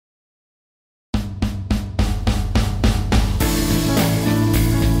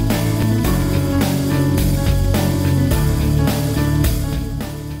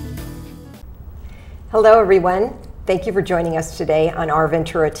Hello everyone. Thank you for joining us today on Our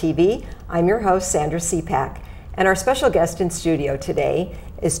Ventura TV. I'm your host, Sandra Seapack, and our special guest in studio today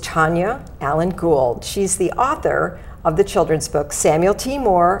is Tonia Allen Gould. She's the author of the children's book, Samuel T.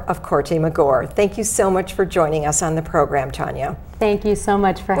 Moore of Corte Magore. Thank you so much for joining us on the program, Tonia. Thank you so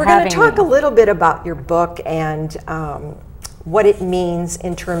much for having me. We're going to talk a little bit about your book and what it means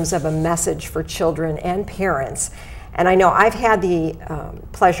in terms of a message for children and parents. And I know I've had the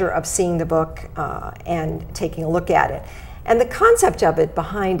pleasure of seeing the book and taking a look at it. And the concept of it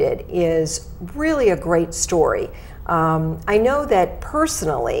behind it is really a great story. I know that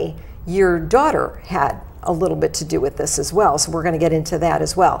personally, your daughter had a little bit to do with this as well, so we're going to get into that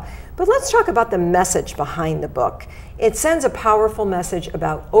as well. But let's talk about the message behind the book. It sends a powerful message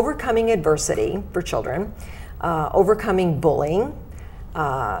about overcoming adversity for children, overcoming bullying,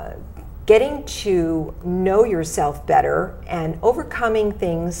 getting to know yourself better, and overcoming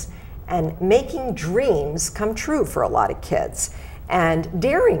things and making dreams come true for a lot of kids, and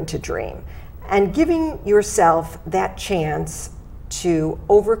daring to dream, and giving yourself that chance to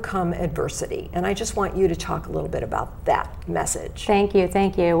overcome adversity. And I just want you to talk a little bit about that message. Thank you,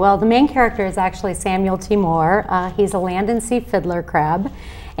 thank you. Well, the main character is actually Samuel T. Moore. He's a land and sea fiddler crab,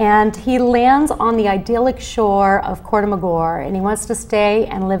 and he lands on the idyllic shore of Corte Magore, and he wants to stay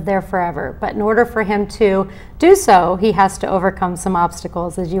and live there forever. But in order for him to do so, he has to overcome some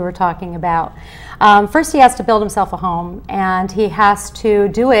obstacles, as you were talking about. First, he has to build himself a home, and he has to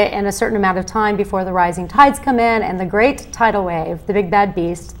do it in a certain amount of time before the rising tides come in and the Great Tidal Wave, the big bad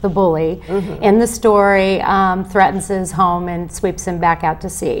beast, the bully, in the story threatens his home and sweeps him back out to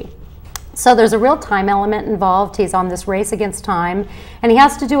sea. So there's a real time element involved. He's on this race against time, and he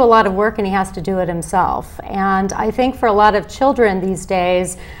has to do a lot of work, and he has to do it himself. And I think for a lot of children these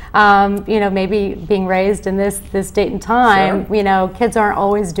days, you know, maybe being raised in this date and time, sure, you know, kids aren't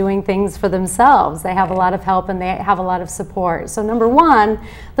always doing things for themselves. They have a lot of help and they have a lot of support. So number one,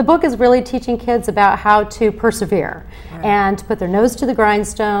 the book is really teaching kids about how to persevere, right, and to put their nose to the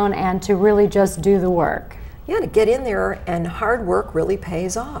grindstone and to really just do the work. Yeah, to get in there, and hard work really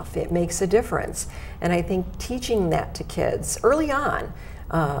pays off. It makes a difference. And I think teaching that to kids early on,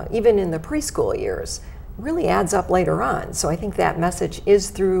 even in the preschool years, really adds up later on. So I think that message is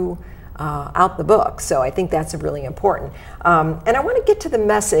throughout the book. So I think that's really important. And I want to get to the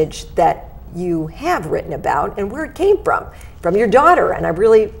message that you have written about and where it came from your daughter. And I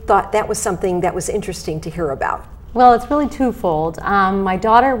really thought that was something that was interesting to hear about. Well, it's really twofold. My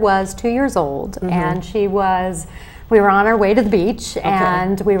daughter was 2 years old, and we were on our way to the beach,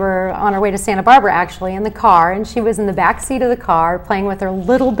 and we were on our way to Santa Barbara actually in the car, and she was in the back seat of the car playing with her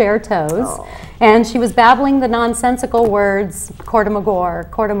little bare toes, and she was babbling the nonsensical words, Corte Magore,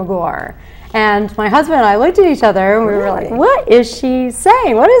 Corte Magore. And my husband and I looked at each other and we were like, what is she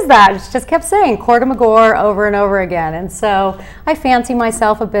saying? What is that? She just kept saying Corte Magore over and over again. And so I fancy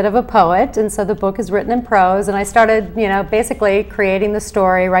myself a bit of a poet, and so the book is written in prose, and I started, you know, basically creating the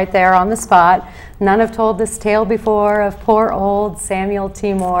story right there on the spot. None have told this tale before of poor old Samuel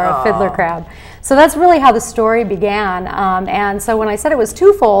T. Moore, a fiddler crab. So that's really how the story began. And so when I said it was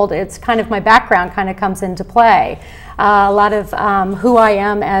twofold, it's kind of my background kind of comes into play. A lot of who I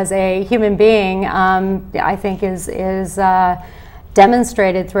am as a human being, I think, is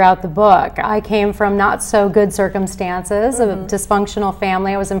demonstrated throughout the book. I came from not so good circumstances, a dysfunctional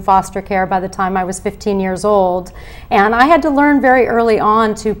family. I was in foster care by the time I was 15 years old, and I had to learn very early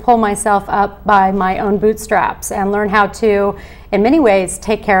on to pull myself up by my own bootstraps and learn how to, in many ways,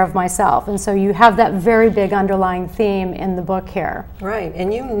 take care of myself. And so you have that very big underlying theme in the book here. Right,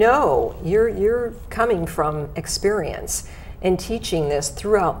 and you know you're coming from experience and teaching this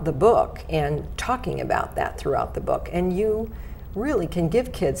throughout the book and talking about that throughout the book, and you really can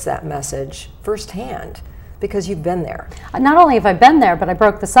give kids that message firsthand because you've been there. Not only have I been there, but I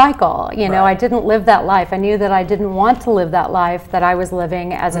broke the cycle. You know, I didn't live that life. I knew that I didn't want to live that life that I was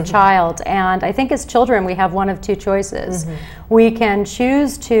living as a child. And I think as children we have one of two choices. We can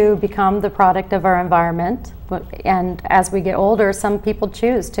choose to become the product of our environment, and as we get older, some people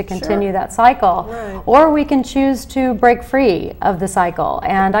choose to continue that cycle, or we can choose to break free of the cycle.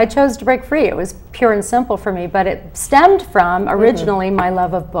 And I chose to break free. It was pure and simple for me, but it stemmed from originally my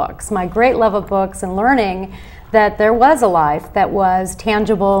love of books, my great love of books, and learning that there was a life that was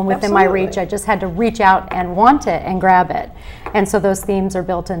tangible and within my reach. I just had to reach out and want it and grab it. And so those themes are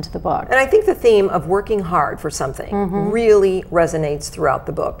built into the book. And I think the theme of working hard for something really resonates throughout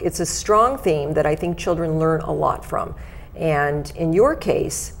the book. It's a strong theme that I think children learn a lot from. And in your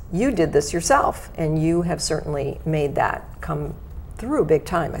case, you did this yourself, and you have certainly made that come through big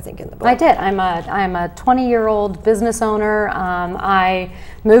time, I think, in the book. I did. I'm a 20-year-old business owner. I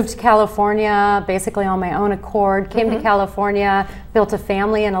moved to California basically on my own accord, came to California, built a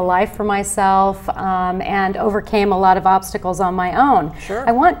family and a life for myself, and overcame a lot of obstacles on my own. Sure.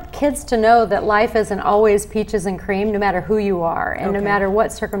 I want kids to know that life isn't always peaches and cream, no matter who you are and no matter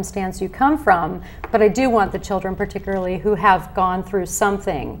what circumstance you come from. But I do want the children, particularly who have gone through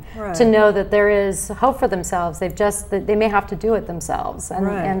something, to know that there is hope for themselves. They may have to do it themselves.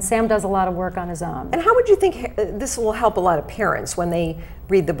 And Sam does a lot of work on his own. And how would you think this will help a lot of parents when they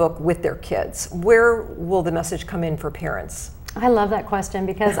read the book with their kids? Where will the message come in for parents? I love that question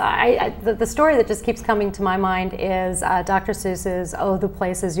because the story that just keeps coming to my mind is Dr. Seuss's "Oh, the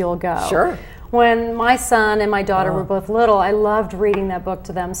Places You'll Go." Sure. When my son and my daughter were both little, I loved reading that book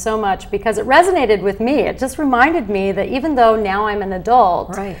to them so much because it resonated with me. It just reminded me that even though now I'm an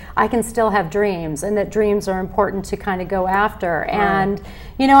adult, I can still have dreams, and that dreams are important to kind of go after. And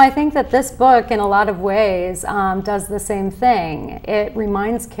you know, I think that this book, in a lot of ways, does the same thing. It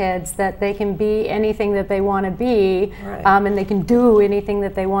reminds kids that they can be anything that they want to be, and they can do anything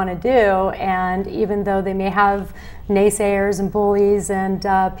that they want to do. And even though they may have naysayers and bullies and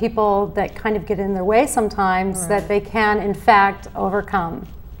people that kind of get in their way sometimes, that they can in fact overcome.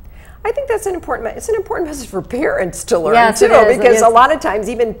 I think that's an important message for parents to learn too, because a lot of times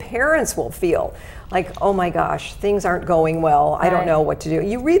even parents will feel like, oh my gosh, things aren't going well, I don't know what to do.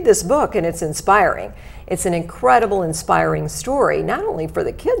 You read this book and it's inspiring. It's an incredible, inspiring story, not only for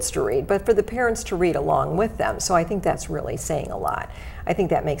the kids to read, but for the parents to read along with them. So I think that's really saying a lot. I think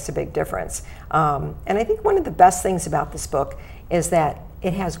that makes a big difference. And I think one of the best things about this book is that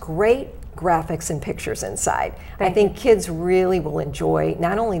it has great graphics and pictures inside. I think kids really will enjoy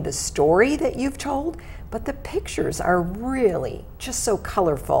not only the story that you've told, but the pictures are really just so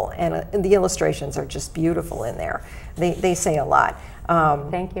colorful, and the illustrations are just beautiful in there. They say a lot.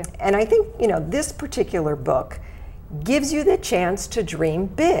 Thank you. And I think, you know, this particular book gives you the chance to dream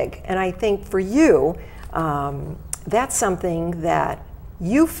big. And I think for you, that's something that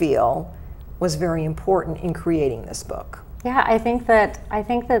you feel was very important in creating this book. Yeah, I think that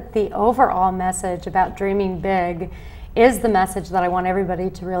the overall message about dreaming big is the message that I want everybody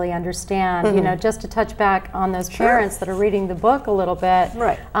to really understand. You know, just to touch back on those parents that are reading the book a little bit.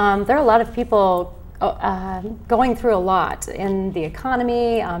 There are a lot of people going through a lot in the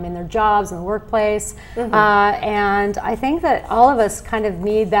economy, in their jobs, in the workplace, and I think that all of us kind of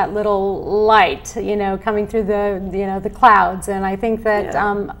need that little light, you know, coming through the clouds. And I think that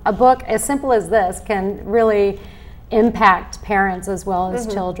a book as simple as this can really impact parents as well as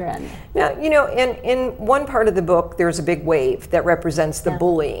children. Now, you know, in one part of the book, there's a big wave that represents the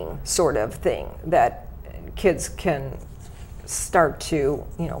bullying sort of thing that kids can start to,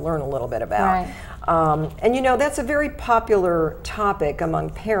 you know, learn a little bit about. And you know, that's a very popular topic among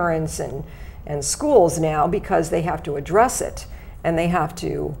parents and schools now, because they have to address it and they have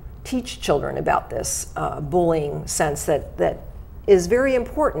to teach children about this bullying sense that is very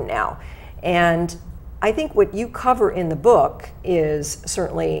important now. And I think what you cover in the book is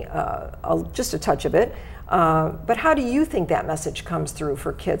certainly just a touch of it, but how do you think that message comes through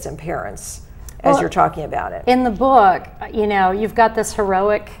for kids and parents as you're talking about it? In the book, you know, you've got this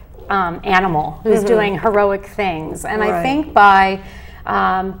heroic animal who's doing heroic things, and I think by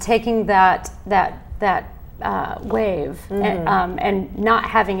taking that wave and not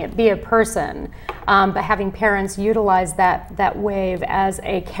having it be a person, but having parents utilize that wave as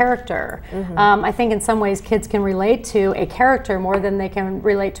a character. I think in some ways kids can relate to a character more than they can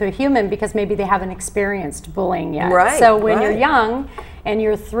relate to a human, because maybe they haven't experienced bullying yet. So when you're young and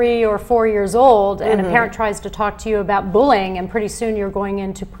you're 3 or 4 years old and a parent tries to talk to you about bullying, and pretty soon you're going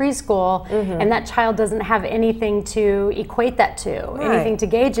into preschool, and that child doesn't have anything to equate that to, anything to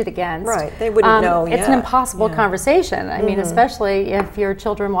gauge it against. They wouldn't know It's an impossible conversation. I mean, especially if your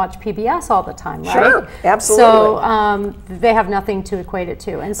children watch PBS all the time, right? Absolutely. So they have nothing to equate it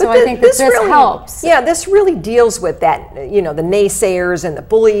to. And so I think that this really helps. Yeah, this really deals with that, you know, the naysayers and the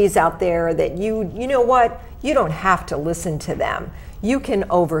bullies out there, that you know what, you don't have to listen to them. You can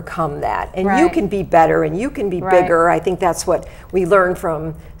overcome that, and you can be better, and you can be bigger. I think that's what we learned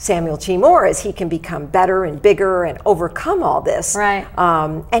from Samuel Timor, is he can become better and bigger and overcome all this.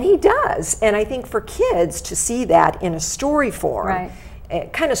 And he does. And I think for kids to see that in a story form,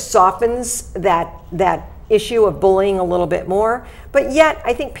 it kind of softens that issue of bullying a little bit more. But yet,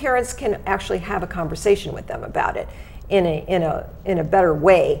 I think parents can actually have a conversation with them about it in a better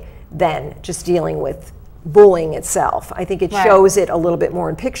way than just dealing with bullying itself. I think it shows it a little bit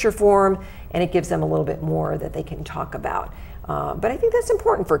more in picture form, and it gives them a little bit more that they can talk about. But I think that's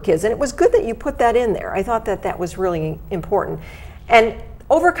important for kids, and it was good that you put that in there. I thought that was really important. And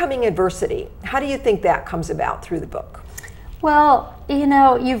overcoming adversity, how do you think that comes about through the book? Well, you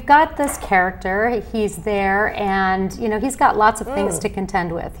know, you've got this character, he's there, and, you know, he's got lots of things to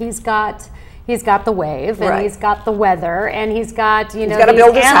contend with. He's got the wave, and he's got the weather, and he's got, you know, got to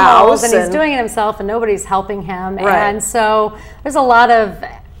build his house, and he's doing it himself, and nobody's helping him. And so there's a lot of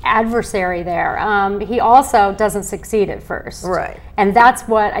adversary there. He also doesn't succeed at first. And that's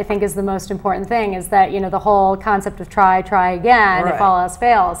what I think is the most important thing, is that, you know, the whole concept of try again if all else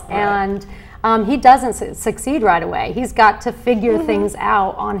fails. And he doesn't succeed right away. He's got to figure things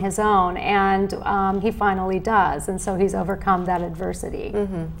out on his own, and he finally does, and so he's overcome that adversity.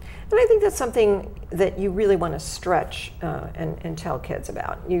 And I think that's something that you really want to stretch and tell kids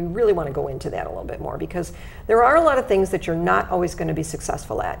about. You really want to go into that a little bit more, because there are a lot of things that you're not always going to be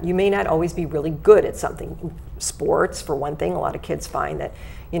successful at. You may not always be really good at something. Sports, for one thing, a lot of kids find that,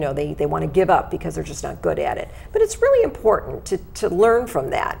 you know, they want to give up because they're just not good at it. But it's really important to learn from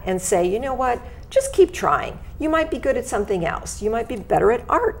that and say, you know what, just keep trying. You might be good at something else. You might be better at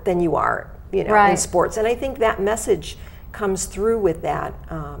art than you are, you know, in sports. And I think that message comes through with that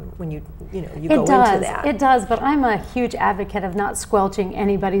when you go into that. It does, but I'm a huge advocate of not squelching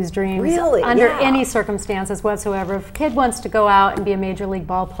anybody's dreams under any circumstances whatsoever. If a kid wants to go out and be a major league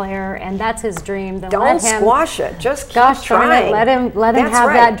ball player and that's his dream, then don't squash it. Just keep trying. Let him have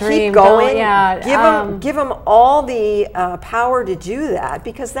that dream. Keep going. Give him all the power to do that,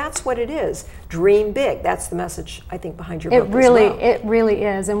 because that's what it is. Dream big. That's the message, I think, behind your book as well. It really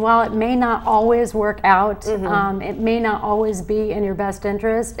is. And while it may not always work out, it may not always be in your best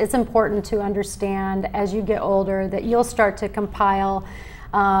interest, it's important to understand as you get older that you'll start to compile,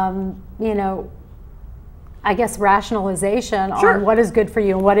 you know, I guess rationalization on what is good for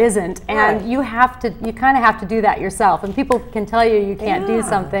you and what isn't. And you kind of have to do that yourself. And people can tell you can't do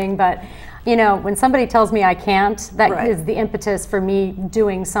something, but you know, when somebody tells me I can't, that is the impetus for me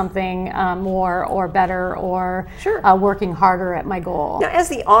doing something more or better or working harder at my goal. Now, as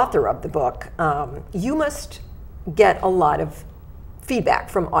the author of the book, you must get a lot of feedback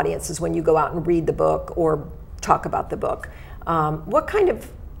from audiences when you go out and read the book or talk about the book. What kind of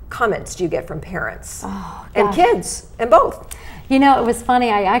comments do you get from parents and kids, and both? You know, it was funny.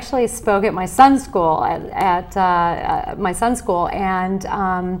 I actually spoke at my son's school, and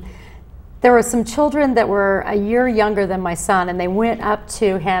there were some children that were a year younger than my son, and they went up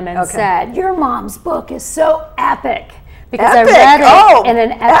to him and said, "Your mom's book is so epic." Because I read it in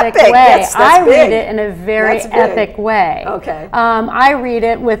an epic way. I read it in a very epic way. I read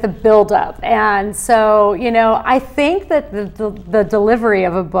it with a build-up. And so, you know, I think that the delivery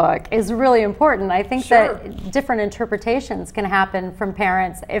of a book is really important. I think that different interpretations can happen from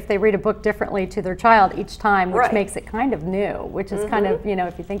parents if they read a book differently to their child each time, which makes it kind of new, which is kind of, you know,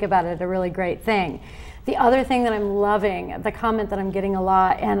 if you think about it, a really great thing. The other thing that I'm loving, the comment that I'm getting a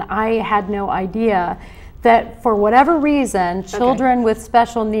lot, and I had no idea, that for whatever reason, children with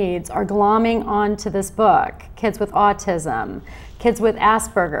special needs are glomming onto this book. Kids with autism, kids with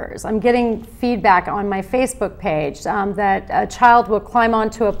Asperger's. I'm getting feedback on my Facebook page that a child will climb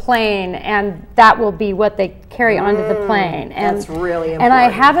onto a plane and that will be what they carry onto the plane. And that's really important. And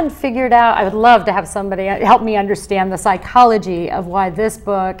I haven't figured out, I would love to have somebody help me understand the psychology of why this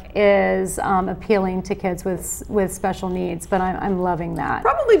book is appealing to kids with special needs, but I'm loving that.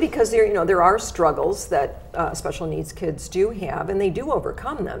 Probably because there are struggles that special needs kids do have, and they do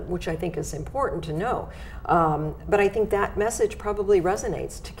overcome them, which I think is important to know. But I think that message probably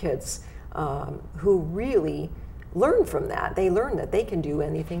resonates to kids who really learn from that. They learn that they can do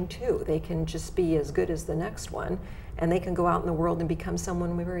anything too. They can just be as good as the next one, and they can go out in the world and become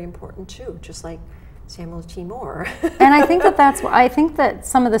someone very important too, just like Samuel T. Moore. And I think I think that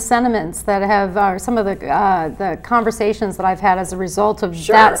some of the sentiments that have, some of the conversations that I've had as a result of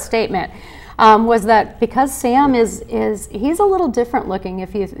that statement, was that because Sam he's a little different looking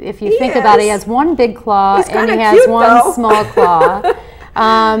if you think about it. He has one big claw and he has one small claw.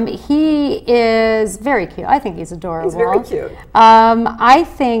 He is very cute. I think he's adorable. He's very cute. I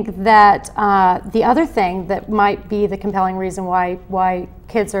think that the other thing that might be the compelling reason why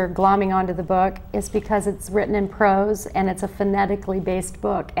kids are glomming onto the book is because it's written in prose and it's a phonetically based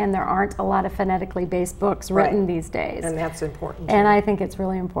book, and there aren't a lot of phonetically based books written these days. And that's important. And I think it's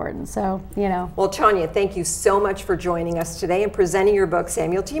really important. So, you know. Well, Tonia, thank you so much for joining us today and presenting your book,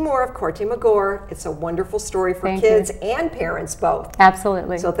 Samuel T. Moore of Corte Magore. It's a wonderful story for kids and parents both.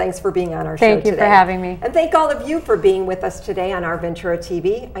 Absolutely. So thanks for being on our show today. Thank you for having me. And thank all of you for being with us today on Our Ventura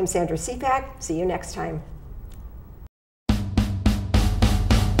TV. I'm Sandra Sepak. See you next time.